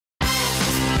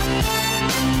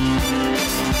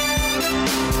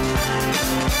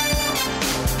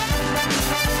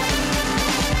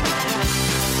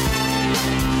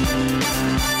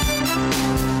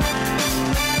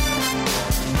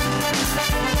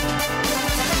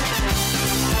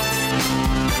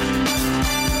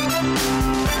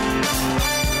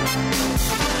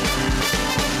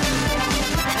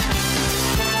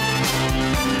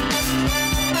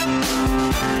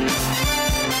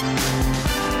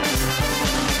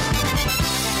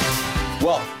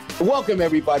Well, welcome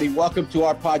everybody. Welcome to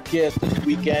our podcast this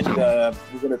weekend.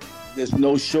 There's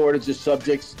no shortage of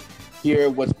subjects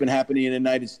here. What's been happening in the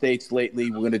United States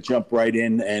lately? We're going to jump right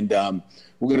in, and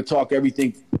we're going to talk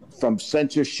everything from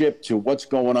censorship to what's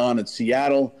going on in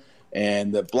Seattle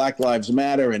and the Black Lives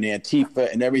Matter and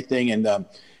Antifa and everything. And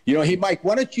hey, Mike,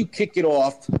 why don't you kick it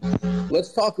off?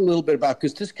 Let's talk a little bit about,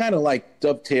 because this kind of like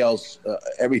dovetails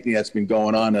everything that's been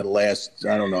going on in the last,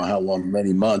 I don't know how long,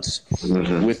 many months,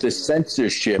 with the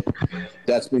censorship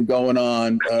that's been going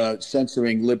on,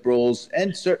 censoring liberals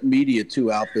and certain media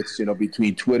too, outfits,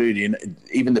 between Twitter and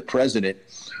even the president,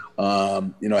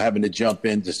 having to jump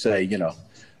in to say,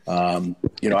 I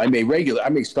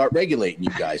may start regulating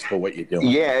you guys for what you're doing.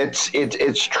 Yeah,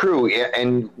 it's true.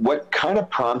 And what kind of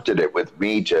prompted it with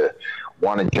me to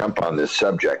want to jump on this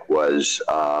subject was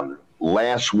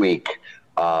last week,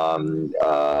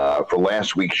 for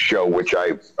last week's show, which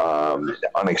I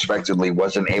unexpectedly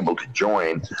wasn't able to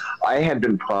join. I had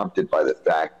been prompted by the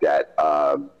fact that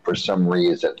for some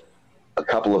reason, a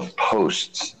couple of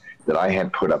posts that I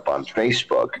had put up on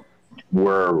Facebook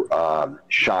were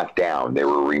shot down. They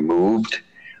were removed.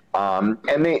 And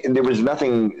there was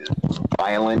nothing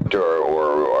violent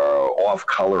or off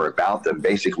color about them.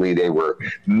 Basically, they were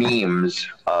memes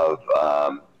of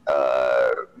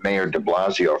Mayor de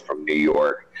Blasio from New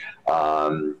York.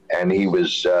 And he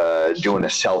was doing a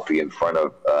selfie in front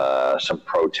of some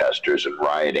protesters and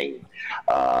rioting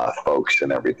folks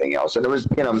and everything else. And it was,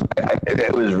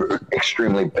 it was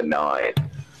extremely benign.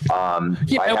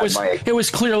 It was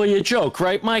clearly a joke,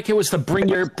 right, Mike? It was the bring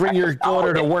your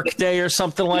daughter to work day or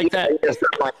something like that. Yeah,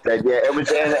 something like that. Yeah, it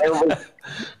was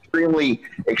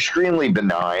extremely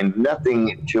benign.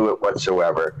 Nothing to it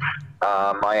whatsoever.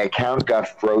 My account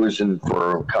got frozen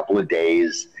for a couple of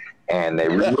days, and they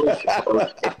removed the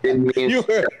post. It didn't mean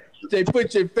they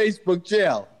put you in Facebook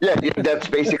jail. Yeah, that's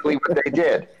basically what they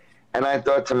did. And I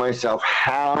thought to myself,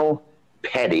 how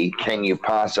petty can you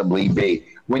possibly be?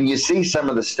 When you see some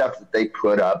of the stuff that they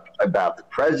put up about the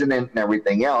president and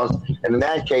everything else, and in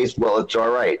that case, well, it's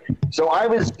all right. So I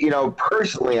was,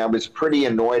 personally, I was pretty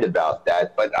annoyed about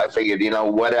that, but I figured,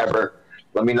 whatever,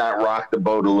 let me not rock the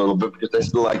boat a little bit, because I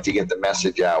still like to get the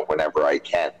message out whenever I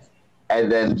can.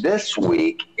 And then this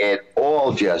week, it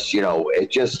all just,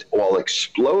 it just all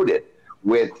exploded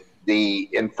with the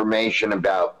information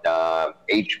about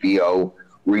HBO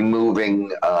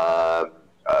removing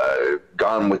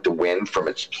Gone with the Wind from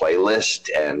its playlist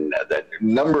and the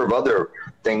number of other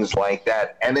things like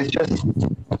that. And it's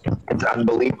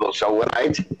unbelievable. So what I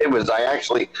did was I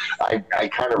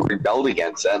kind of rebelled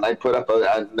against that, and I put up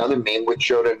another meme which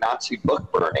showed a Nazi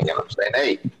book burning. And I'm saying,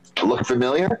 hey, look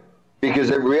familiar?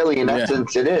 Because it really, in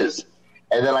essence, it is.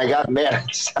 And then I got mad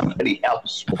at somebody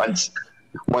else once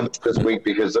this week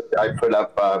because I put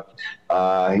up,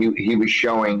 he was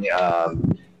showing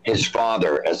his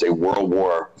father as a World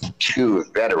War II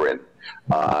veteran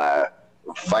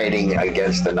fighting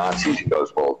against the Nazis. He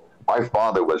goes, well, my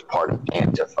father was part of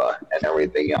Antifa and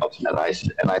everything else. And I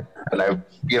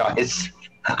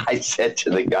said to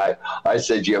the guy, I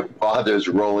said, your father's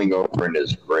rolling over in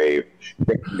his grave,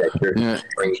 thinking that you're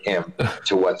bring him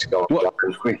to what's going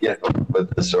on with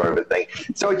this sort of a thing.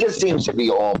 So it just seems to be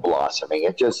all blossoming.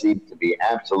 It just seems to be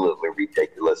absolutely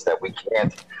ridiculous that we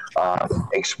can't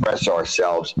express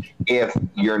ourselves if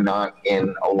you're not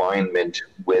in alignment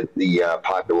with the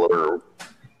popular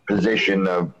position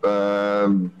of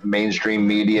mainstream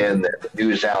media and the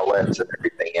news outlets and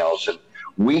everything else. And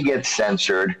we get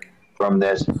censored from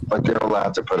this, but they're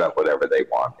allowed to put up whatever they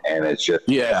want, and it's just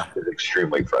it's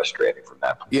extremely frustrating from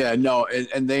that point. Yeah, no,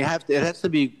 and they have to. It has to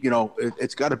be,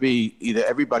 it's got to be either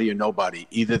everybody or nobody.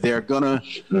 Either they're gonna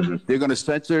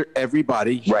censor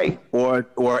everybody, right,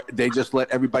 or they just let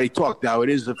everybody talk. Now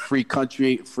it is a free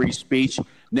country, free speech.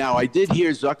 Now I did hear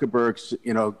Zuckerberg's,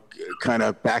 kind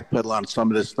of backpedal on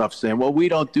some of this stuff, saying, "Well, we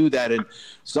don't do that," and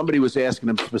somebody was asking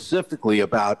him specifically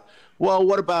about, well,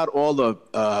 what about all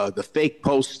the fake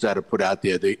posts that are put out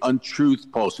there, the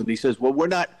untruth posts? And he says, well, we're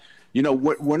not going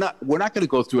to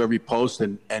go through every post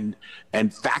and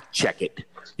fact check it.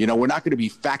 We're not going to be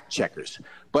fact checkers.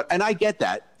 And I get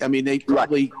that. I mean, they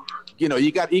probably,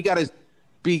 you got to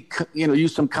be,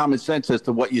 use some common sense as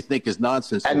to what you think is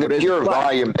nonsense. And the pure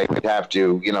volume they would have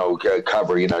to,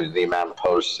 cover, the amount of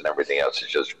posts and everything else is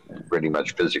just pretty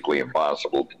much physically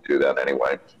impossible to do that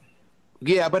anyway.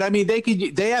 Yeah, but I mean, they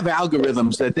have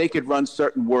algorithms that they could run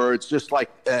certain words, just like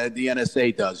the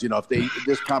NSA does. If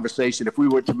this conversation, if we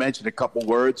were to mention a couple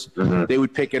words, they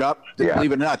would pick it up.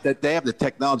 Believe it or not, that they have the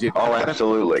technology. Oh,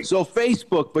 absolutely. So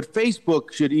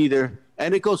Facebook should either,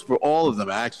 and it goes for all of them,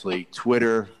 actually,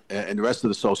 Twitter and the rest of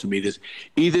the social medias,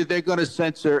 either they're going to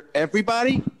censor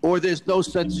everybody or there's no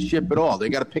censorship at all. They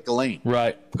got to pick a lane.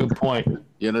 Right. Good point.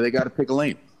 They got to pick a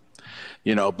lane.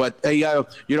 But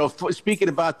speaking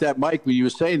about that, Mike, when you were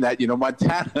saying that,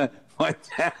 Montana,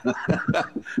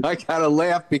 I kind of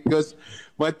laughed because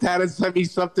Montana sent me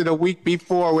something a week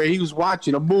before where he was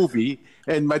watching a movie,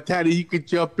 and Montana, you could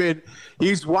jump in.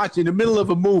 He's watching the middle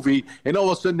of a movie, and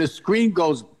all of a sudden the screen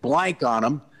goes blank on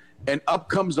him, and up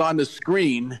comes on the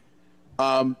screen,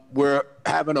 we're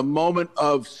having a moment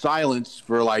of silence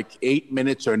for like 8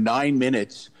 minutes or 9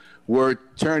 minutes. We're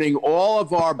turning all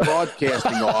of our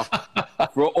broadcasting off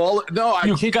for all. No,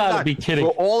 I kid gotta not, be kidding.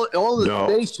 For all the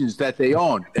stations that they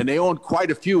own, and they own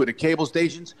quite a few of the cable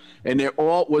stations, and they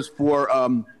all was for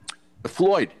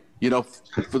Floyd.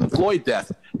 For the Floyd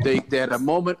death, they had a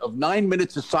moment of 9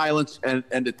 minutes of silence, and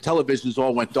the televisions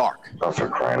all went dark. Oh, for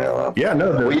crying out loud! Yeah,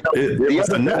 no, it was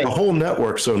the whole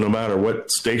network. So no matter what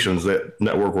stations that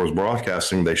network was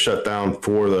broadcasting, they shut down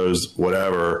for those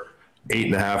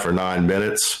 8.5 or 9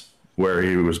 minutes where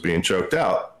he was being choked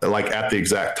out, like at the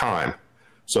exact time.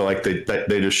 So like they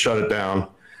just shut it down,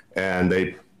 and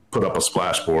they put up a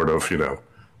splashboard of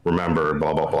remember,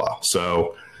 blah blah blah.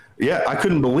 So yeah, I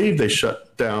couldn't believe they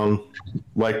shut down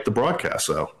like the broadcast.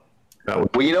 So well,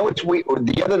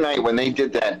 the other night when they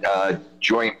did that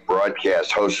joint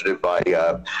broadcast hosted by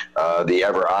the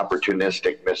ever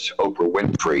opportunistic Miss Oprah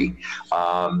Winfrey,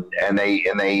 and they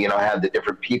had the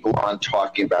different people on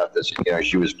talking about this.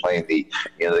 She was playing the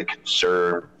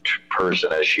concerned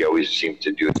person, as she always seemed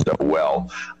to do so well.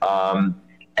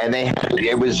 And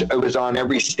it was on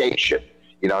every station.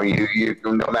 You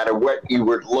no matter what you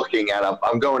were looking at,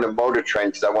 I'm going to Motor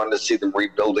Trend because I wanted to see them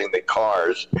rebuilding the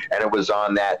cars, and it was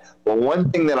on that. But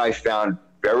one thing that I found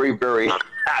very, very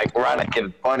ironic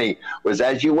and funny was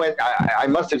as you went, I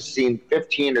must have seen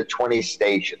 15 or 20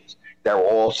 stations that were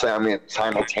all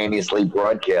simultaneously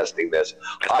broadcasting this.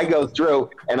 I go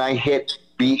through and I hit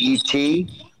BET.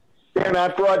 They're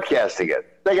not broadcasting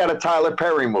it. They got a Tyler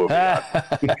Perry movie.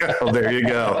 Oh, there you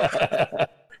go.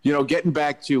 Getting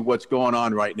back to what's going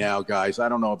on right now, guys, I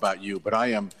don't know about you, but I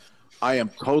am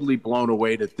totally blown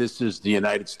away that this is the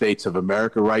United States of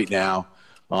America right now.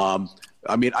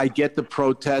 I get the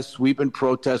protests. We've been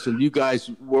protesting. You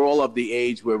guys, we're all of the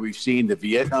age where we've seen the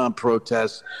Vietnam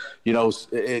protests.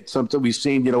 It's something we've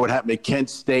seen, what happened at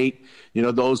Kent State,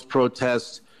 those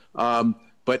protests.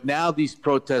 But now these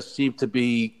protests seem to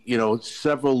be,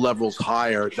 several levels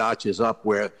higher, notches up,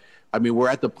 where, we're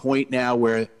at the point now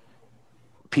where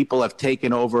people have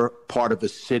taken over part of a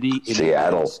city in the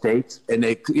United States, and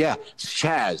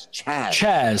Chaz.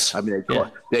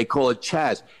 They call it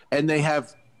Chaz, and they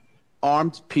have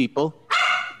armed people,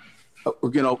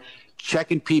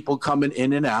 checking people coming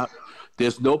in and out.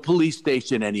 There's no police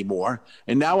station anymore,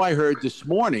 and now I heard this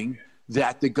morning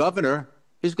that the governor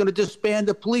is going to disband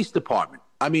the police department.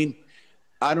 I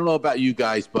don't know about you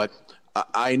guys, but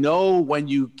I know when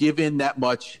you give in that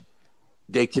much,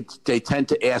 they tend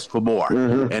to ask for more.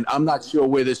 Mm-hmm. And I'm not sure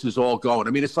where this is all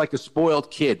going. It's like a spoiled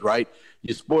kid, right?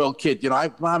 You spoiled kid.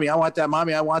 Mommy, I want that.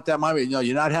 Mommy, I want that. Mommy,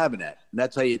 you're not having that. And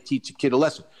that's how you teach a kid a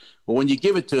lesson. But when you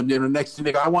give it to them, the next thing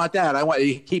they go, I want that.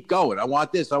 You keep going. I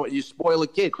want this. You spoil a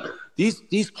kid.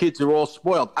 These kids are all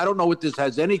spoiled. I don't know what this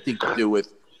has anything to do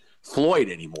with Floyd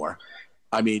anymore.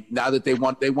 Now that they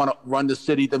want to run the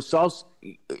city themselves,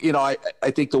 I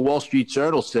think the Wall Street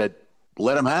Journal said,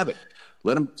 let them have it.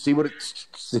 Let them see what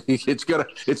it's gonna.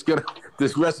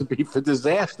 This recipe for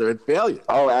disaster and failure.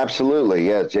 Oh, absolutely.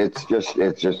 Yeah, it's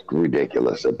just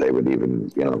ridiculous that they would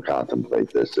even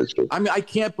contemplate this. I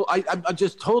can't. I'm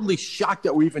just totally shocked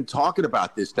that we're even talking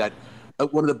about this. That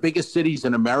one of the biggest cities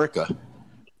in America,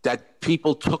 that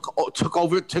people took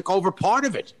over part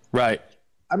of it. Right.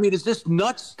 Is this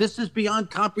nuts? This is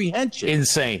beyond comprehension.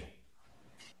 Insane.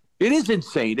 It is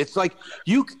insane. It's like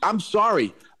I'm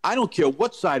sorry. I don't care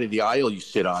what side of the aisle you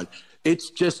sit on.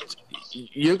 It's just,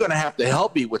 you're going to have to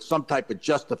help me with some type of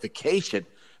justification.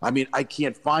 I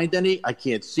can't find any. I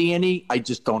can't see any. I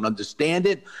just don't understand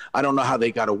it. I don't know how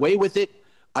they got away with it.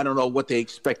 I don't know what they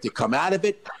expect to come out of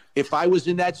it. If I was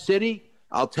in that city,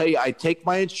 I'll tell you, I'd take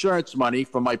my insurance money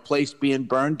from my place being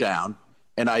burned down,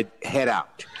 and I'd head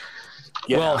out.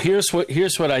 Well, here's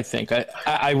what I think.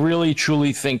 I really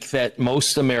truly think that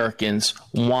most Americans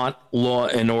want law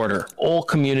and order. All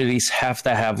communities have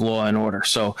to have law and order.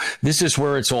 So this is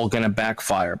where it's all going to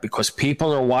backfire, because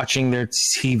people are watching their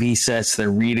TV sets, they're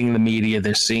reading the media,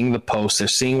 they're seeing the posts, they're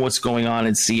seeing what's going on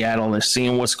in Seattle, they're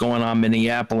seeing what's going on in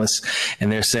Minneapolis,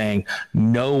 and they're saying,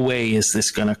 no way is this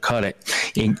going to cut it.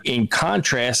 In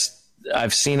contrast,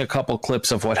 I've seen a couple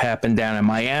clips of what happened down in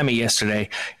Miami yesterday,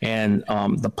 and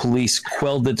the police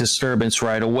quelled the disturbance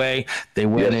right away. They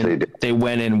went They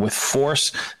went in with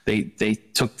force. They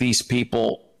took these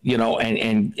people,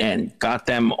 and got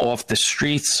them off the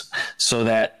streets so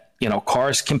that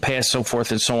cars can pass, so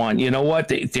forth and so on. You know what?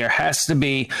 There has to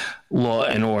be law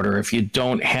and order. If you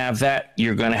don't have that,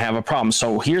 you're going to have a problem.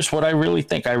 So here's what I really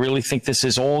think. I really think this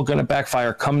is all going to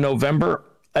backfire come November.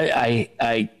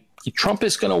 Trump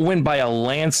is going to win by a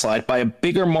landslide, by a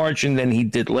bigger margin than he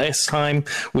did last time,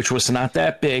 which was not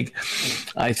that big.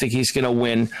 I think he's going to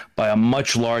win by a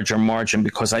much larger margin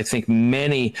because I think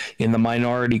many in the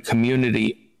minority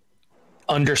community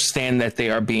understand that they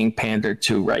are being pandered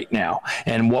to right now.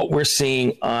 And what we're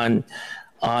seeing on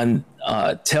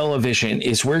television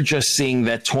is we're just seeing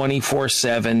that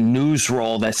 24/7 news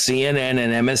roll that CNN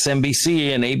and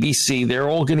MSNBC and ABC, they're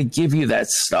all going to give you that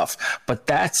stuff. But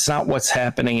that's not what's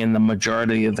happening in the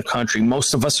majority of the country.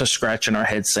 Most of us are scratching our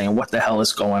heads saying, what the hell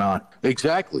is going on?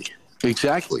 Exactly.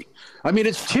 I mean,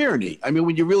 it's tyranny. I mean,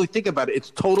 when you really think about it,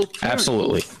 it's total tyranny.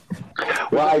 Absolutely.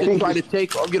 Well, I think try to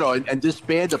take, and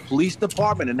disband the police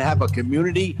department and have a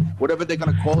community, whatever they're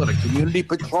going to call it, a community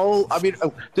patrol. I mean,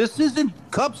 this isn't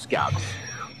Cub Scouts.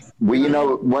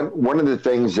 Well, one of the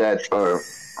things that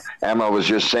Emma was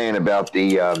just saying about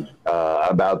the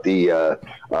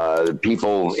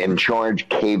people in charge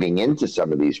caving into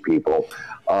some of these people.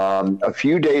 A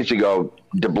few days ago,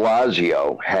 de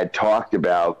Blasio had talked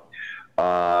about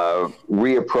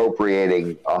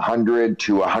reappropriating $100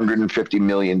 to $150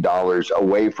 million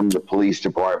away from the police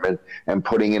department and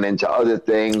putting it into other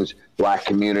things, Black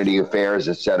community affairs,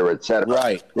 et cetera, et cetera.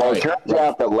 Right. Well, it turns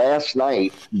out that last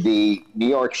night the New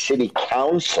York City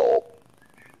Council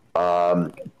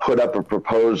put up a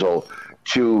proposal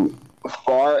to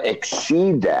far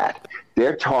exceed that.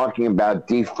 They're talking about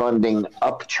defunding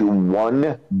up to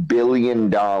 $1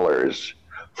 billion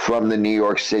from the New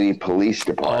York City Police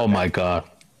Department. Oh my God.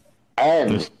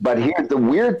 But here's the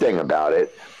weird thing about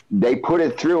it. They put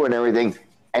it through and everything.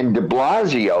 And de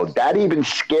Blasio, that even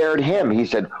scared him. He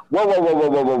said,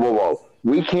 whoa.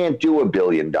 We can't do $1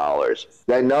 billion.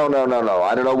 Then no.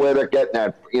 I don't know where they're getting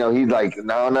that. He's like,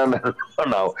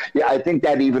 no. Yeah, I think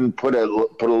that even put a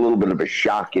little bit of a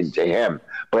shock into him.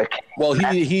 But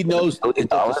he knows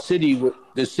that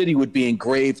the city would be in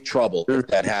grave trouble if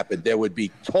that happened. There would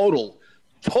be total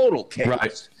chaos.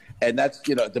 Right. And that's,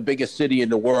 the biggest city in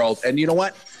the world. And you know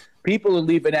what? People are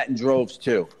leaving that in droves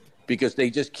too, because they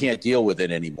just can't deal with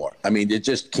it anymore. I mean, they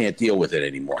just can't deal with it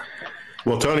anymore.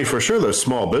 Well, Tony, for sure, those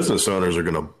small business owners are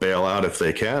going to bail out if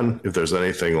they can, if there's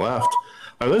anything left.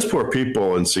 I mean, those poor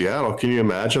people in Seattle, can you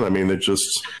imagine? I mean, you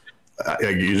just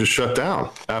shut down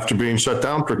after being shut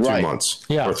down for 2 months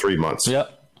or 3 months.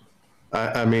 Yep.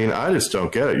 I mean, I just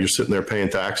don't get it. You're sitting there paying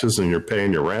taxes and you're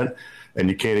paying your rent, and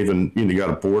you can't even, you got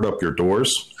to board up your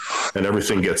doors and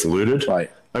everything gets looted. Right.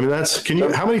 I mean,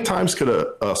 how many times could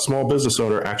a small business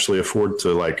owner actually afford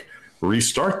to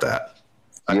restart that?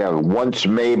 Yeah, once,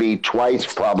 maybe twice,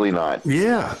 probably not.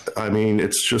 Yeah. I mean,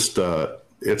 it's just,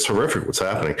 it's horrific what's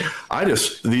happening.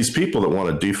 These people that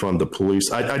want to defund the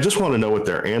police, I just want to know what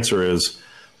their answer is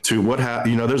to what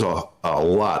happened. There's a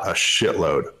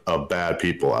shitload of bad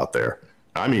people out there.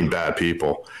 I mean, bad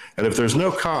people. And if there's no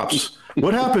cops,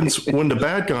 what happens when the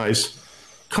bad guys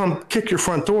come kick your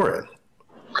front door in?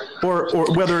 Or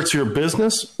whether it's your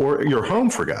business or your home,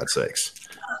 for God's sakes.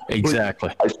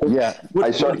 Exactly. I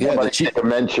saw somebody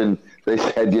mention, they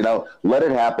said, let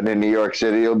it happen in New York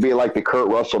City. It'll be like the Kurt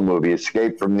Russell movie,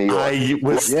 Escape from New York. I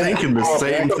was thinking the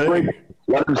same thing.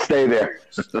 Let them stay there.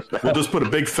 We'll just put a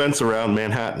big fence around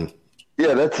Manhattan.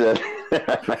 Yeah, that's it.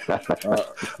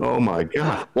 Oh my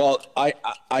God. Well, I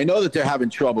know that they're having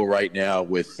trouble right now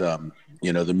with the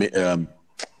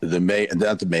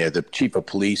chief of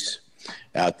police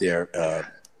out there.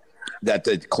 That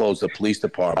they closed the police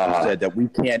department. Said that we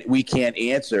can't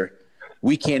answer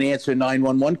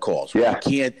 911 calls. Yeah.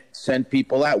 We can't send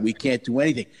people out. We can't do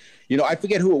anything. I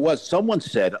forget who it was. Someone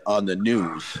said on the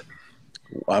news.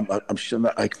 I'm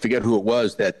sure I forget who it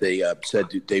was that they said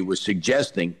they were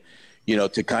suggesting,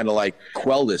 to kind of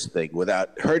quell this thing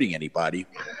without hurting anybody,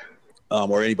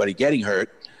 or anybody getting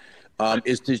hurt,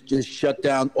 is to just shut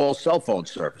down all cell phone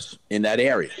service in that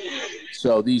area.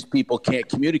 So these people can't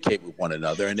communicate with one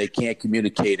another, and they can't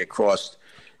communicate across,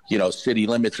 city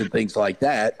limits and things like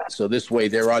that. So this way,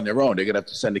 they're on their own. They're gonna have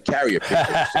to send a carrier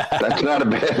pigeon. That's not a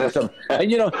bad.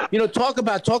 And talk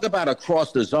about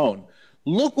across the zone.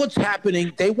 Look what's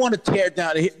happening. They want to tear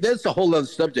down. There's a whole other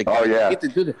subject. Oh yeah. I get to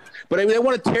do that. But they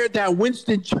want to tear down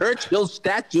Winston Churchill's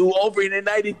statue over in the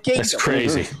United Kingdom. That's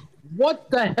crazy. What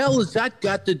the hell has that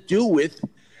got to do with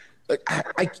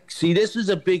I see. This is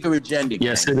a bigger agenda.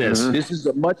 Yes, it is. This is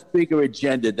a much bigger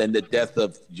agenda than the death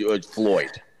of George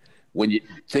Floyd. When you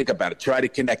think about it, try to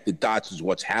connect the dots is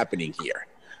what's happening here.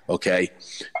 Okay,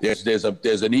 there's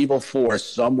an evil force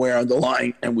somewhere on the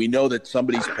line, and we know that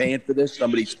somebody's paying for this,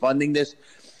 somebody's funding this,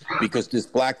 because this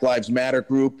Black Lives Matter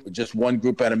group, just one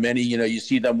group out of many, you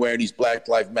see them wearing these Black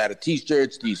Lives Matter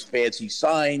T-shirts, these fancy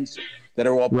signs that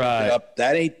are all put up.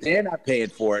 They're not paying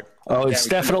for it. Oh, it's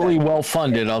definitely well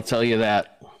funded. I'll tell you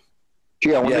that.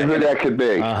 Yeah, I wonder who that could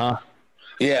be.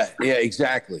 Yeah,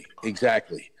 exactly.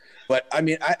 But I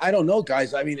mean, I don't know,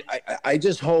 guys. I mean, I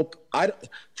just hope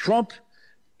Trump.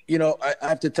 I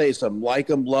have to tell you something. Like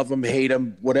him, love him, hate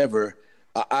him, whatever.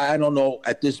 I don't know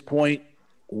at this point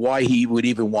why he would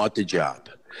even want the job,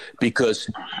 because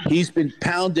he's been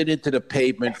pounded into the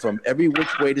pavement from every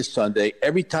which way to Sunday.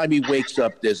 Every time he wakes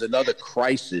up, there's another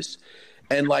crisis.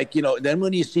 And then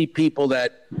when you see people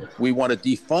that we want to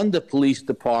defund the police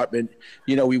department,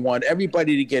 we want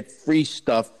everybody to get free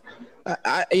stuff.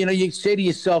 You say to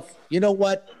yourself, you know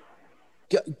what?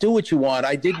 Do what you want.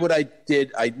 I did what I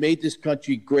did. I made this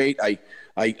country great. I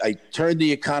turned the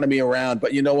economy around.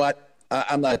 But you know what?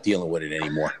 I'm not dealing with it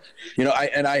anymore.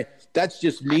 That's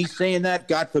just me saying that.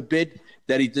 God forbid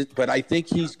that he did. But I think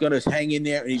he's going to hang in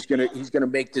there, and he's going to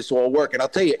make this all work. And I'll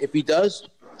tell you, if he does,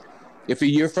 if a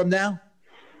year from now,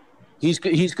 he's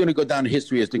going to go down in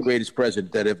history as the greatest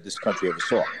president that this country ever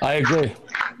saw. I agree.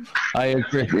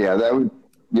 Yeah, that would.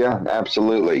 Yeah,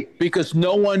 absolutely. Because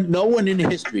no one in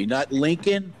history, not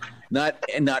Lincoln, not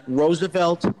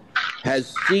Roosevelt,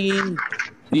 has seen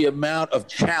the amount of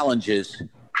challenges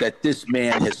that this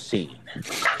man has seen.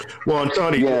 Well, and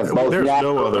Tony, there's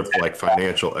no other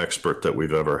financial expert that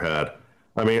we've ever had.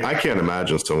 I mean, I can't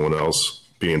imagine someone else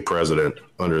being president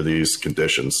under these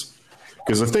conditions.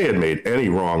 Because if they had made any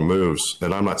wrong moves,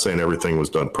 and I'm not saying everything was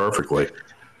done perfectly,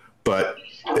 but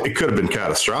it could have been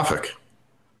catastrophic.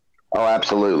 Oh,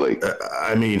 absolutely.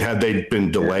 I mean, had they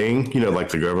been delaying, like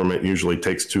the government usually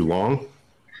takes too long,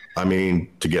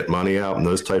 to get money out and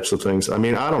those types of things. I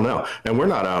mean, I don't know. And we're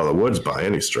not out of the woods by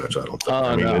any stretch, I don't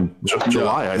think. In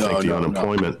July, I think the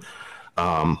unemployment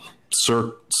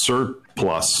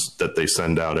surplus that they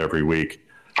send out every week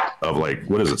of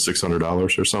what is it,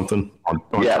 $600 or something on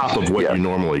top of what you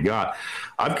normally got.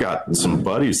 I've got some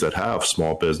buddies that have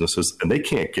small businesses, and they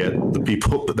can't get the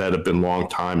people that have been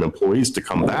long-time employees to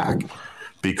come back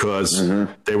because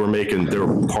they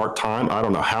were part-time. I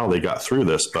don't know how they got through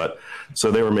this, but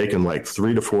so they were making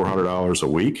 $300 to $400 a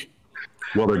week.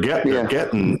 Well, they're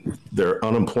getting their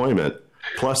unemployment,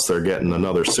 plus they're getting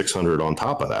another $600 on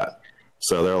top of that.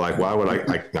 So they're like, why would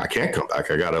I can't come back.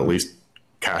 I got to at least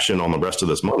cash in on the rest of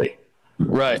this money.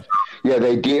 Right. Yeah,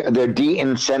 they're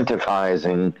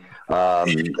de-incentivizing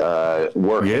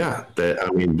work. Yeah,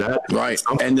 that right.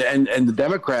 And the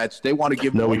Democrats, they want to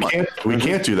give. No, we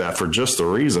can't do that for just the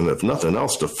reason, if nothing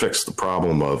else, to fix the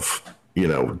problem of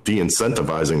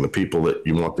de-incentivizing the people that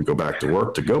you want to go back to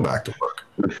work to go back to work.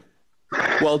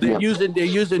 Well, they're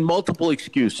using multiple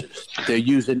excuses.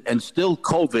 And still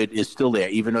COVID is still there,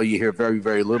 even though you hear very,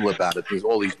 very little about it. There's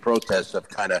all these protests have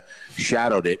kind of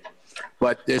shadowed it.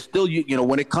 But there's still,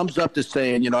 when it comes up to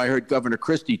saying, I heard Governor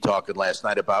Christie talking last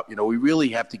night about, we really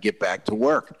have to get back to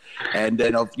work. And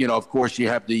then, of course, you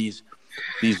have these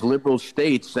liberal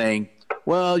states saying,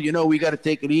 well, we got to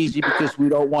take it easy because we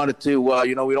don't want it to,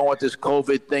 we don't want this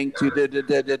COVID thing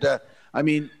to, I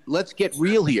mean, let's get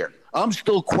real here. I'm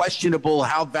still questionable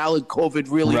how valid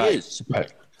COVID really is. Right.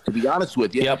 To be honest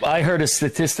with you. Yep. I heard a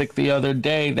statistic the other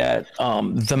day that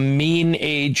the mean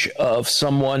age of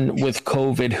someone with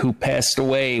COVID who passed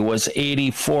away was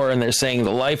 84, and they're saying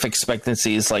the life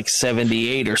expectancy is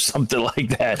 78 or something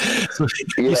like that. So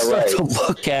you start to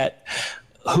look at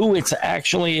who it's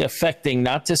actually affecting.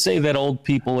 Not to say that old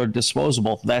people are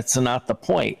disposable. That's not the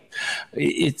point.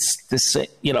 It's the same.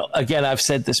 Again, I've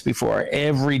said this before.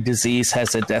 Every disease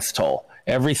has a death toll.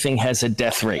 Everything has a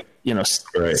death rate.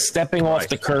 Stepping off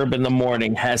the curb in the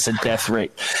morning has a death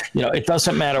rate. It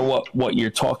doesn't matter what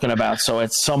you're talking about. So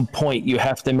at some point you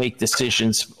have to make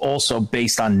decisions also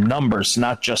based on numbers,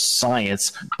 not just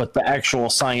science, but the actual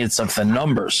science of the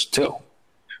numbers too.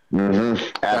 Mm-hmm.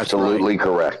 Absolutely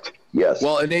correct. Yes.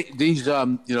 Well, and these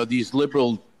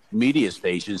liberal media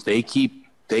stations, they keep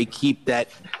that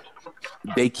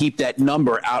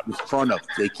number out in front of.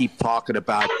 They keep talking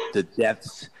about the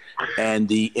deaths and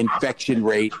the infection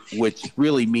rate, which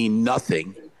really mean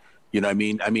nothing. I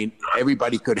mean,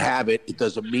 everybody could have it. It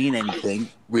doesn't mean anything,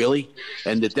 really.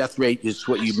 And the death rate is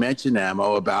what you mentioned,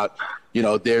 Ammo, about,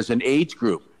 there's an age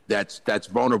group that's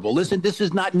vulnerable. Listen, this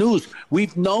is not news.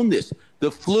 We've known this.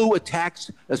 The flu attacks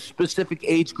a specific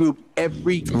age group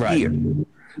every year.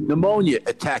 Pneumonia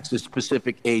attacks a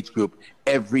specific age group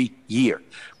every year.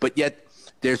 But yet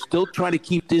they're still trying to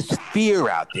keep this fear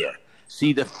out there.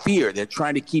 See the fear. They're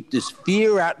trying to keep this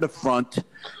fear out in the front.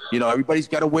 You know, everybody's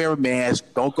got to wear a mask.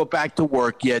 Don't go back to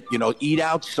work yet. You know, eat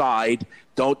outside.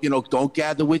 Don't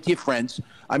gather with your friends.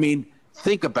 I mean,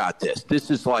 think about this. This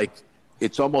is like,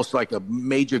 it's almost like a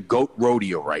major goat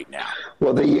rodeo right now.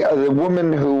 Well, the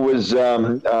woman who was,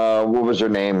 what was her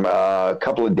name, a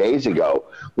couple of days ago,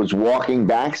 was walking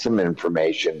back some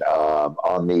information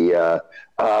on the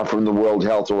from the World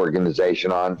Health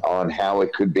Organization on how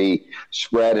it could be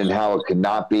spread and how it could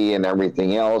not be and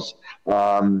everything else.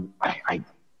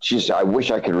 I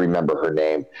wish I could remember her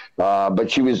name,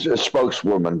 but she was a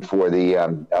spokeswoman for the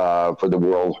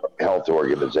World Health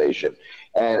Organization.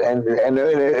 And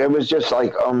it was just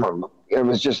like, it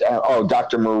was just,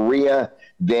 Dr. Maria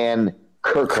Van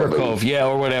Kerkhove. Yeah,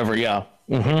 or whatever, yeah.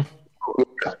 Mm-hmm.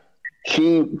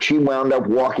 She wound up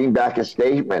walking back a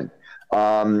statement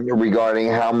regarding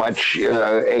how much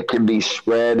it can be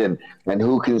spread and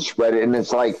who can spread it. And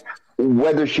it's like,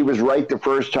 whether she was right the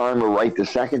first time or right the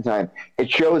second time, it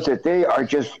shows that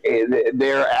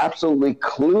they're absolutely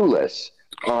clueless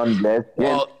on this.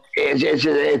 Well,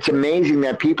 it's amazing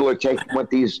that people are taking what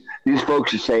these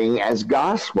folks are saying as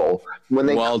gospel when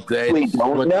they really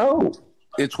don't know.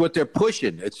 It's what they're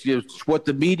pushing. It's what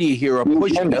the media here are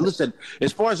pushing. Now, listen,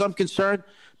 as far as I'm concerned,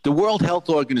 the World Health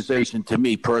Organization, to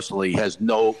me personally, has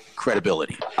no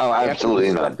credibility. Oh,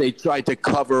 absolutely not. They tried to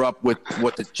cover up with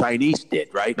what the Chinese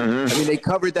did, right? Mm-hmm. I mean, they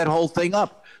covered that whole thing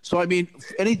up. So, I mean,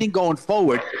 anything going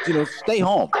forward, stay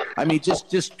home. I mean,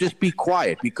 just be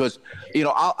quiet because,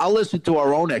 I'll listen to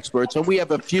our own experts, and we have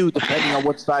a few, depending on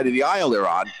what side of the aisle they're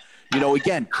on,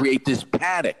 again, create this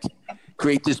panic,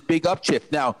 create this big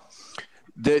upshift. Now,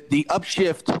 the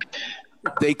upshift,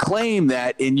 they claim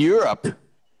that in Europe,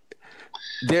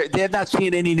 they're not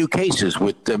seeing any new cases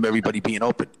with everybody being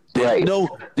open.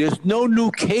 There's no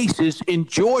new cases in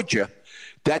Georgia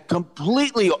that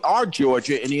completely are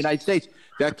Georgia in the United States.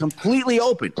 That completely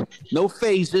opened. No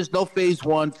phases, no phase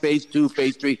 1, phase 2,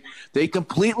 phase 3. They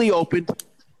completely opened.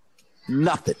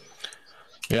 Nothing.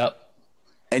 Yep.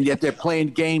 And yet they're playing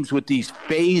games with these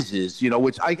phases,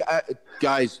 which I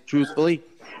guys, truthfully,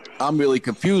 I'm really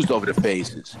confused over the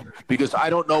phases because I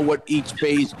don't know what each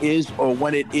phase is or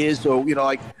when it is or,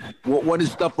 when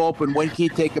is stuff open? When can you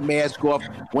take a mask off?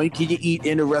 When can you eat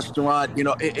in a restaurant?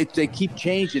 They keep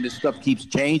changing. This stuff keeps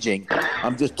changing.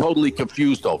 I'm just totally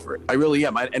confused over it. I really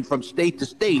am. And from state to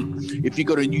state, if you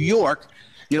go to New York,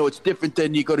 it's different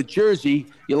than you go to Jersey.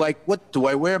 You're like, what, do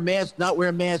I wear a mask, not wear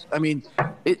a mask? I mean,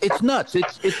 it's nuts.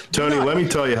 It's Tony, nuts. Let me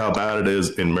tell you how bad it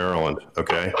is in Maryland,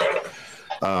 okay?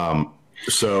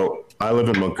 So I live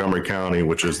in Montgomery County,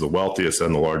 which is the wealthiest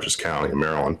and the largest county in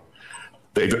Maryland.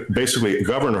 Basically,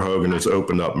 Governor Hogan has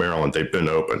opened up Maryland. They've been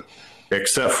open,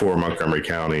 except for Montgomery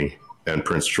County and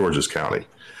Prince George's County.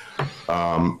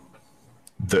 What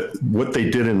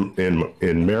they did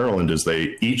in Maryland is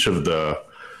each of the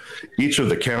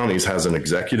counties has an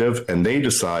executive, and they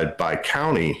decide by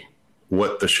county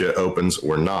what the shit opens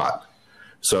or not.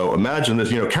 So imagine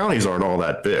this. Counties aren't all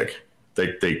that big.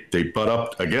 They butt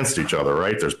up against each other,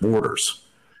 right? There's borders.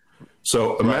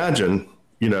 So imagine,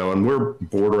 and we're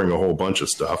bordering a whole bunch of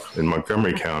stuff in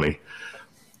Montgomery County.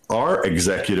 Our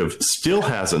executive still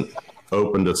hasn't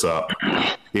opened us up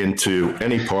into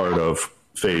any part of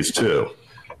phase 2.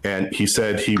 And he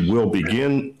said he will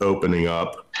begin opening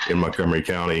up in Montgomery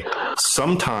County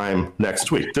sometime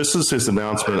next week. This is his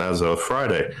announcement as of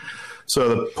Friday. So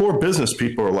the poor business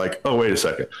people are like, oh, wait a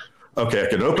second. Okay, I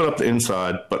can open up the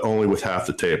inside, but only with half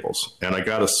the tables. And I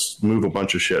got to move a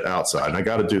bunch of shit outside. And I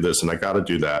got to do this and I got to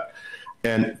do that.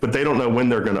 But they don't know when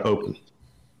they're going to open.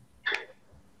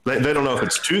 They don't know if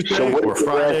it's Tuesday or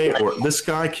Friday, or this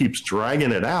guy keeps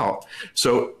dragging it out.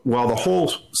 So while the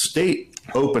whole state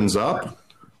opens up,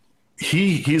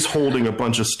 he's holding a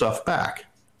bunch of stuff back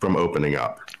from opening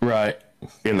up. Right.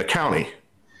 In the county.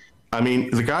 I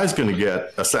mean, the guy's going to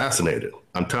get assassinated.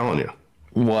 I'm telling you.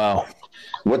 Wow.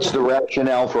 What's the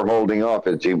rationale for holding off?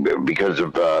 Is it because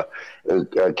of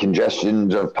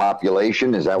congestion of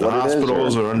population? Is that what it is? The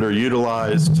hospitals are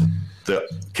underutilized. The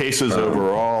cases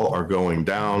overall are going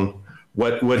down.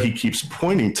 What he keeps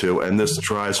pointing to, and this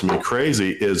drives me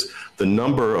crazy, is the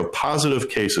number of positive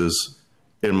cases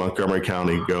in Montgomery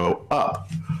County go up.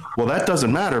 Well, that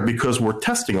doesn't matter because we're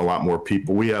testing a lot more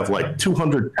people. We have like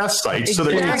 200 test sites, so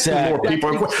they're testing more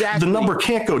people. The number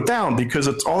can't go down because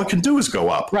all it can do is go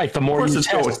up. Right. The more you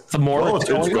test, the more it's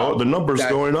going up. The number's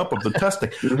going up of the testing.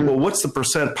 Well, what's the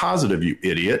percent positive, you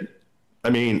idiot?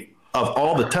 I mean, of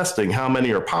all the testing, how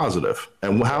many are positive,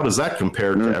 and how does that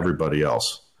compare to everybody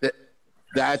else?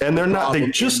 And they're not. They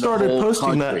just started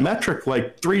posting that metric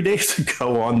like 3 days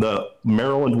ago on the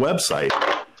Maryland website,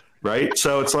 right?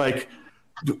 So it's like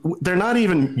they're not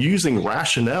even using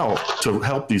rationale to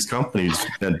help these companies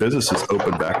and businesses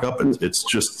open back up. It's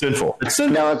just sinful. It's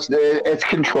sinful. No, it's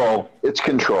control. It's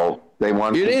control. They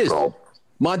want control. It is.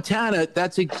 Montana,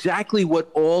 that's exactly what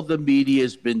all the media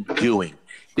has been doing.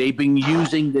 They've been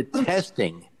using the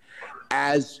testing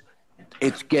as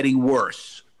it's getting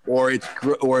worse or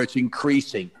it's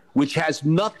increasing, which has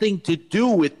nothing to do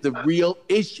with the real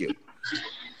issue.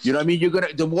 You know what I mean?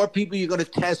 The more people you're going to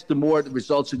test, the more the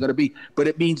results are going to be. But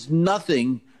it means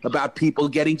nothing about people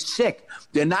getting sick.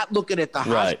 They're not looking at the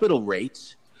hospital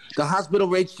rates. The hospital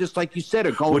rates, just like you said,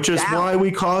 are going down. Which is why we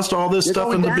caused all this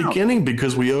stuff in the beginning,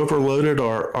 because we overloaded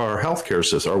our healthcare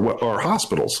system, our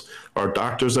hospitals, our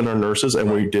doctors and our nurses,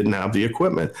 and we didn't have the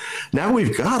equipment. Now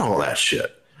we've got all that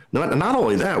shit. Not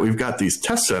only that, we've got these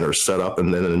test centers set up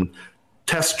and then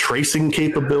test tracing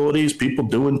capabilities, people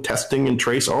doing testing and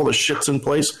trace, all the shit's in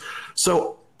place.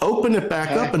 So open it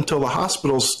back up until the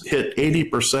hospitals hit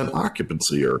 80%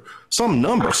 occupancy or some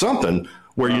number, something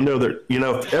where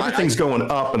if everything's going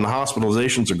up and the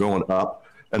hospitalizations are going up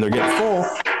and they're getting full,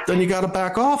 then you got to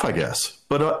back off, I guess.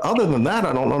 But other than that,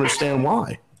 I don't understand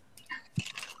why.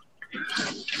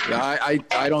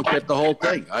 I don't get the whole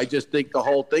thing. I just think the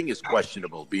whole thing is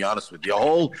questionable, to be honest with you. The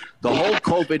whole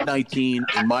COVID-19,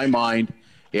 in my mind,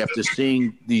 after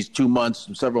seeing these 2 months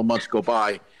and several months go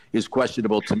by, is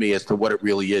questionable to me as to what it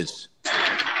really is.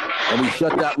 And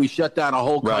we shut down a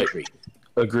whole country.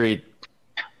 Right. Agreed.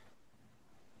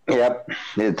 Yep,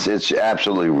 it's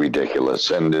absolutely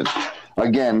ridiculous. And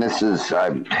again, this is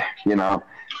I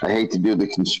hate to do the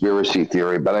conspiracy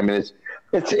theory, but I mean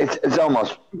it's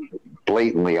almost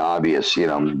blatantly obvious.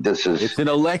 It's an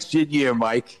election year,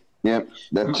 Mike. Yep,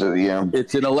 that's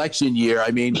It's an election year.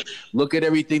 I mean, look at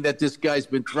everything that this guy's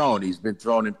been thrown. He's been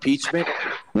thrown impeachment,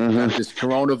 this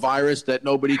coronavirus that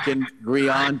nobody can agree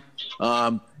on.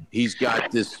 He's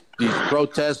got these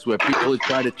protests where people are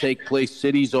trying to take place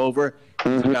cities over.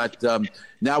 He's got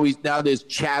now there's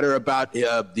chatter about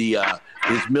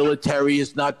his military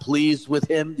is not pleased with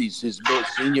him. His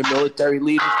senior military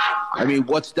leaders. I mean,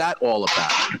 what's that all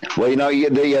about? Well,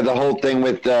 the whole thing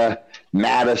with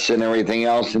Mattis and everything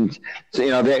else, and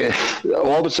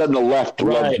all of a sudden the left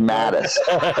loves Mattis.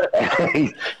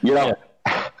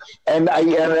 And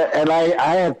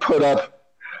I had put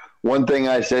up one thing.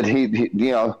 I said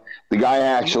the guy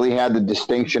actually had the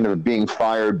distinction of being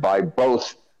fired by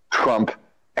both Trump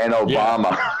and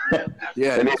Obama.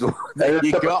 Yeah, there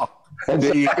you go.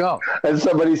 And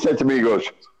somebody said to me, he goes,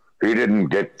 he didn't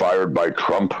get fired by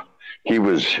Trump. He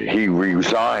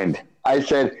resigned. I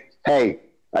said,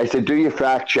 do your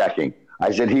fact checking.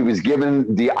 I said, he was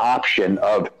given the option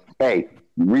of, hey,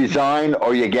 resign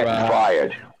or you're getting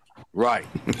fired. Right.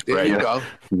 There you go.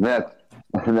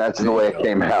 That's the way it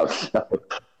came out.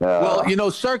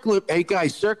 Well,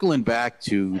 circling back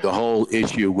to the whole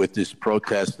issue with this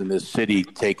protest in this city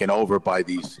taken over by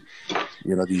these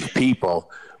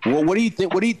people. Well, what do you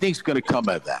think? What do you think is going to come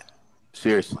of that?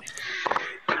 Seriously.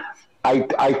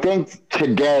 I think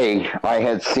today I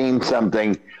had seen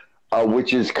something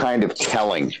which is kind of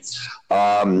telling.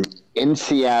 In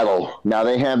Seattle, now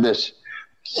they have this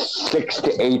 6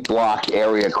 to 8 block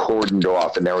area cordoned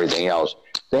off and everything else.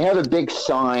 They have a big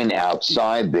sign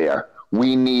outside there.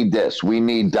 We need this. We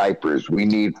need diapers. We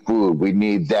need food. We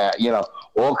need that.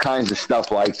 All kinds of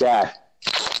stuff like that.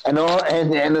 And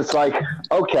it's like,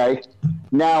 okay,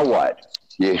 now what?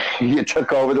 You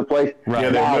took over the place. Right. Yeah,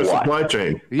 there's no supply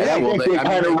chain. Yeah, I think they're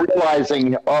kind of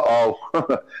realizing,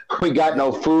 we got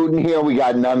no food in here. We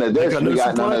got none of this. We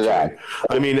got none of that.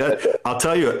 I mean, I'll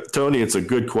tell you, Tony, it's a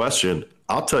good question.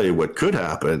 I'll tell you what could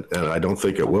happen, and I don't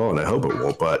think it will, and I hope it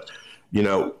won't. But, we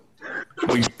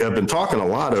have been talking a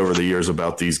lot over the years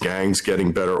about these gangs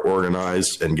getting better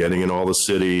organized and getting in all the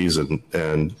cities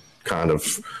and kind of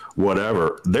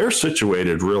whatever. They're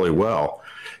situated really well.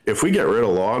 If we get rid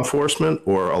of law enforcement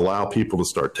or allow people to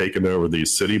start taking over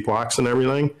these city blocks and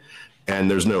everything, and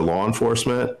there's no law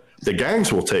enforcement, the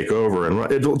gangs will take over,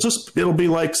 and it'll be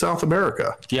like South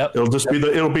America. Yep. It'll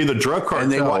be the drug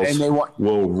cartels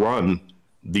will run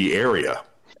the area.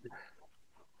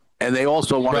 And they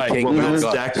also want to take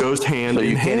that goes hand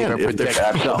in hand.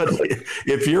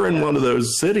 If you're in one of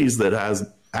those cities that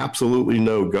has absolutely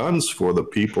no guns for the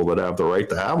people that have the right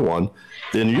to have one,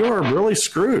 then you're really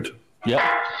screwed. Yep.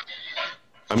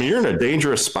 I mean, you're in a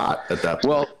dangerous spot at that point.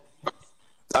 Well,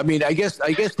 I mean, I guess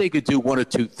they could do one or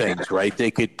two things, right?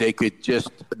 They could just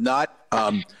not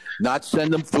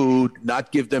send them food,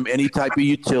 not give them any type of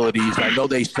utilities. I know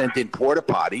they sent in porta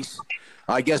potties.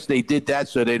 I guess they did that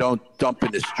so they don't dump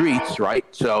in the streets, right?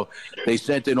 So they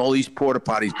sent in all these porta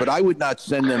potties, but I would not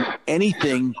send them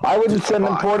anything. I wouldn't send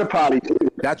them porta potties.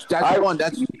 That's one.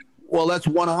 That's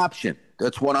one option.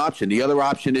 That's one option. The other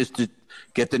option is to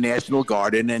get the National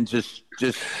Guard in and just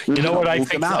you know what I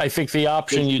think. I think the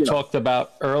option you talked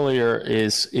about earlier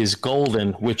is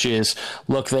golden, which is,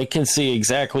 look, they can see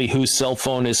exactly whose cell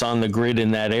phone is on the grid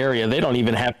in that area. They don't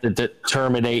even have to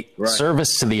terminate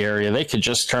service to the area. They could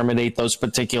just terminate those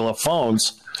particular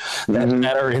phones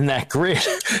that are in that grid.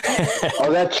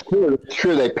 Oh, that's true. It's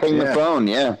true. They ping the phone.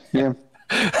 Yeah.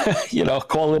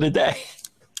 Call it a day.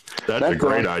 That's a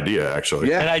great idea, actually.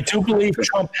 Yeah. And I do believe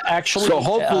Trump actually. So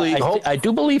hopefully, I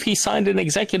do believe he signed an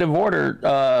executive order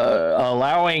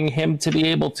allowing him to be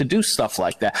able to do stuff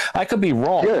like that. I could be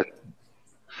wrong. Good.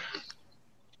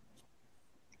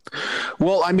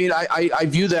 Well, I mean, I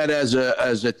view that as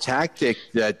a tactic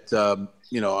that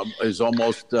is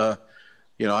almost I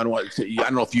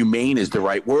don't know if humane is the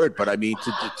right word, but I mean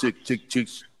to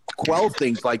quell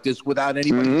things like this without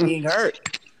anybody being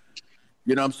hurt.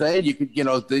 You know what I'm saying? You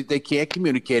could, they can't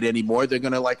communicate anymore. They're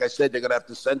going to, like I said, they're going to have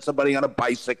to send somebody on a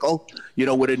bicycle,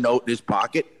 with a note in his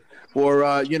pocket, or,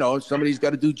 somebody's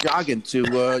got to do jogging to,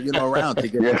 around to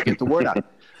get the word out.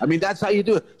 I mean, that's how you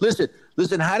do it.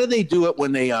 Listen, how do they do it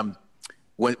when they,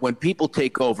 when people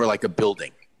take over like a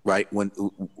building, right? When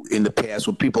in the past,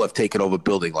 when people have taken over a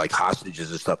building like hostages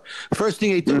and stuff, first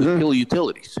thing they do is kill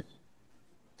utilities.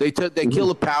 They kill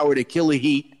the power, they kill the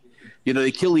heat.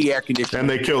 They kill the air conditioning. And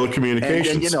they kill the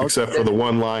communications, except for the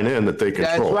one line in that they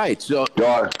control. That's right. So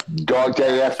dog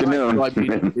day afternoon. Right. So, I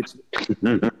mean,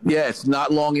 it's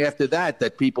not long after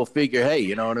that people figure, hey,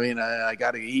 you know what I mean? I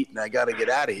got to eat and I got to get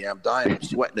out of here. I'm dying. I'm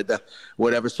sweating to death,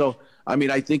 whatever. So, I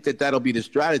mean, I think that'll be the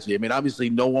strategy. I mean,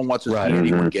 obviously, no one wants to see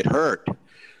anyone get hurt.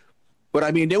 But, I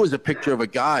mean, there was a picture of a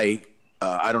guy,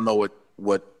 I don't know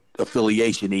what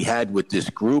affiliation he had with this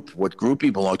group, what group he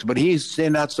belonged to, but he's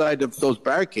standing outside of those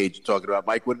barricades you're talking about,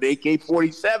 Mike, with an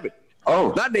AK-47.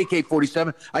 Oh, not an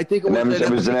AK-47. I think it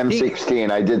was an M16.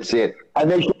 I did see it.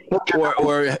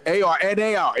 Or AR,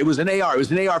 an AR. It was an AR. It was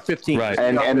an AR-15. Right.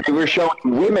 And they were showing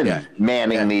women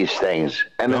manning these things.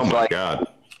 And oh it's my God.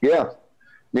 Yeah.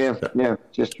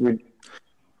 Just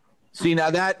see,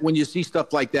 now that when you see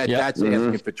stuff like that, that's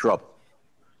asking for trouble.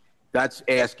 That's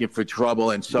asking for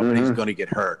trouble, and somebody's going to get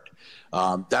hurt.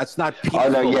 That's not peaceful. Oh,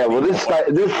 no, yeah. Well, this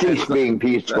ceased being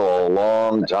peaceful a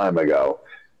long time ago.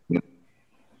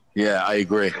 Yeah, I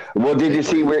agree. Well, did you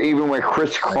see where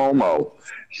Chris Cuomo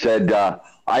said,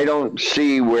 I don't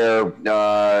see where,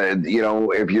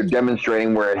 if you're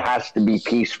demonstrating where it has to be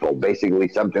peaceful, basically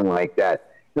something like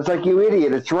that. It's like, you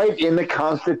idiot. It's right in the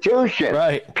Constitution.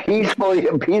 Right.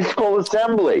 Peaceful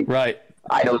assembly. Right.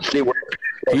 I don't see where.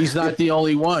 He's not the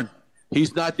only one.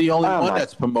 He's not the only one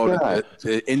that's promoted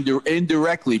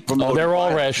indirectly promoted. Oh, they're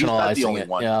all rationalizing it.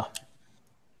 One. Yeah.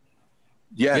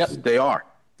 Yes, they are.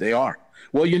 They are.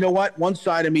 Well, you know what? One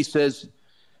side of me says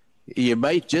you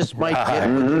might get what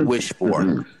you wish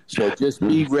for. So just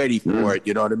be ready for it.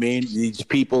 You know what I mean? These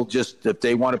people just, if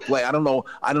they want to play, I don't know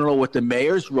what the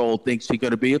mayor's role thinks he's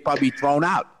going to be. He'll probably be thrown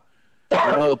out.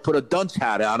 He'll put a dunce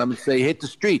hat on him and say, hit the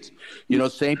streets.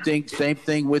 Same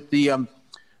thing with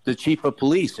the chief of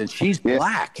police, and she's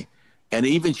black, and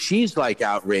even she's like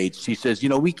outraged. She says,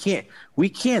 we can't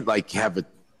like have a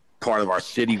part of our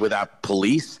city without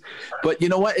police. But you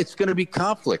know what? It's going to be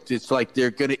conflict. It's like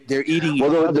they're eating.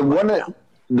 Well,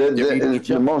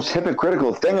 the most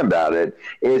hypocritical thing about it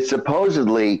is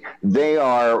supposedly they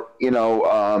are,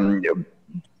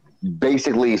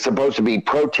 basically supposed to be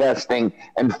protesting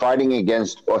and fighting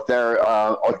against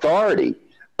authority,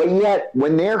 but yet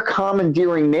when they're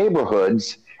commandeering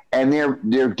neighborhoods and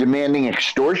they're demanding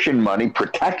extortion money,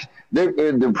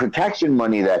 the protection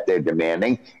money that they're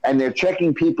demanding, and they're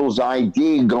checking people's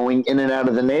ID going in and out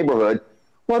of the neighborhood.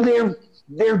 Well, they're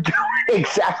doing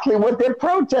exactly what they're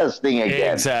protesting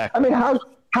against. Exactly. I mean,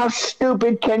 how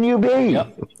stupid can you be?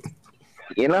 Yep.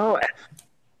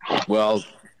 Well,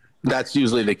 that's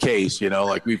usually the case,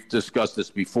 like we've discussed this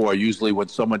before. Usually when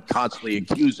someone constantly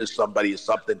accuses somebody of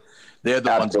something, they're the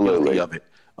ones guilty of it.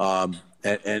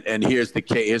 And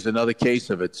here's another case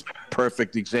of it. It's a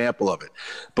perfect example of it.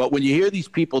 But when you hear these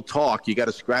people talk, you got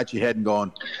to scratch your head and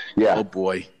going, oh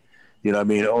boy, you know what I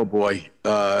mean? Oh boy,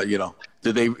 I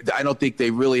don't think they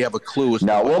really have a clue.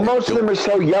 No, well, most of them are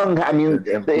so young. I mean,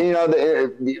 they're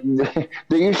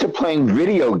used to playing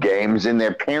video games in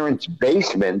their parents'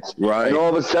 basements, right? And all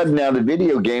of a sudden now the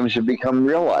video games have become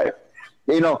real life.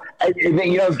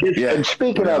 And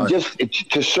speaking of, just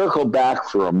to circle back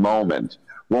for a moment,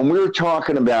 when we were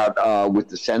talking about with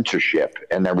the censorship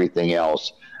and everything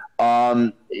else,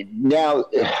 now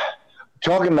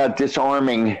talking about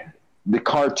disarming the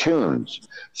cartoons.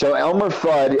 So Elmer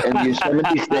Fudd and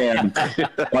Yosemite Sam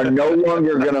are no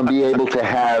longer going to be able to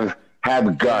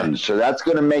have guns. So that's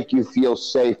going to make you feel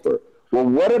safer. Well,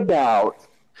 what about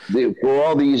for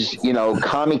all these,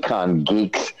 Comic-Con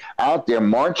geeks out there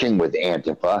marching with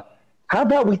Antifa? How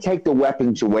about we take the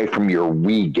weapons away from your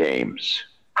Wii games?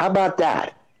 How about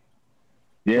that?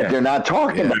 Yeah. But they're not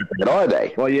talking about that, are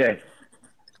they? Well, yeah.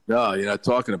 No, you're not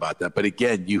talking about that. But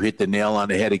again, you hit the nail on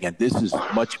the head again. This is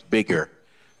much bigger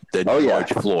than George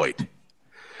Floyd.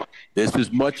 This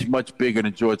is much, much bigger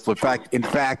than George Floyd. In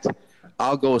fact,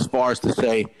 I'll go as far as to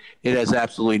say it has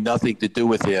absolutely nothing to do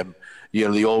with him.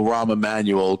 The old Rahm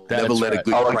Emanuel never let a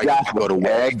good crisis go to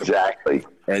waste. Exactly.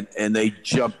 And they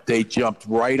jumped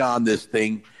right on this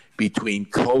thing between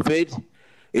COVID.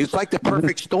 It's like the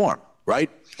perfect storm, right?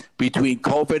 Between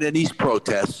COVID and these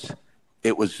protests,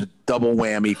 it was a double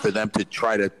whammy for them to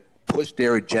try to push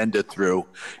their agenda through,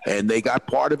 and they got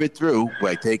part of it through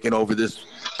by taking over this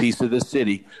piece of the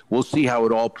city. We'll see how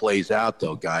it all plays out,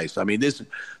 though, guys. I mean, this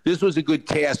was a good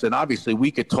cast, and obviously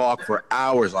we could talk for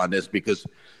hours on this because,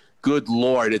 good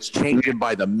Lord, it's changing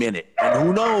by the minute.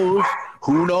 And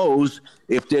who knows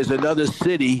if there's another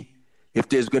city, if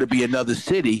there's going to be another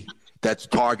city that's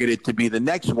targeted to be the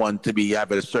next one to be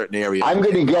have a certain area. I'm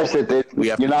going to guess that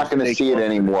you're not going to see it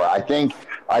anymore. I think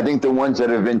the ones that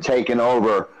have been taken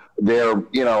over, they're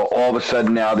all of a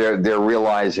sudden now they're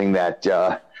realizing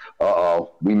that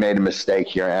we made a mistake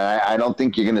here, and I don't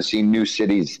think you're going to see new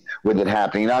cities with it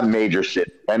happening. Not major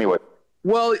cities anyway.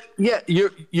 Well, yeah,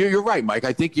 you're right, Mike.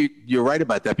 I think you're right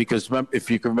about that because if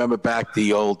you can remember back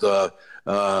the old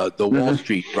Wall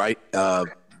Street, right?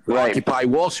 Occupy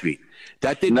Wall Street.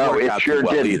 That didn't work out too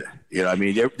well either. I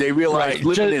mean, they realized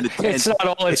living in a tent. It's not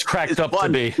all it's cracked up to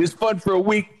be. It's fun for a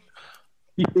week.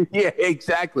 Yeah,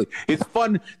 exactly. It's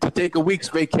fun to take a week's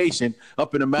vacation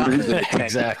up in the mountains in a tent.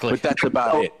 Exactly. But that's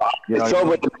about it.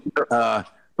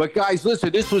 But guys,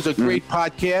 listen, this was a great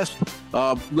podcast.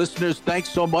 Listeners, thanks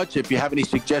so much. If you have any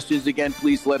suggestions, again,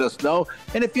 please let us know.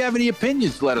 And if you have any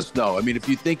opinions, let us know. I mean, if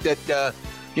you think that,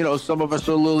 some of us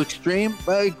are a little extreme,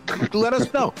 let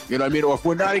us know. You know what I mean? Or if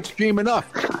we're not extreme enough,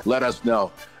 let us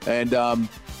know. And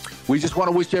we just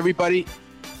want to wish everybody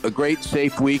a great,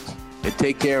 safe week. And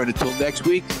take care. And until next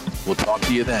week, we'll talk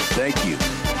to you then. Thank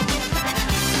you.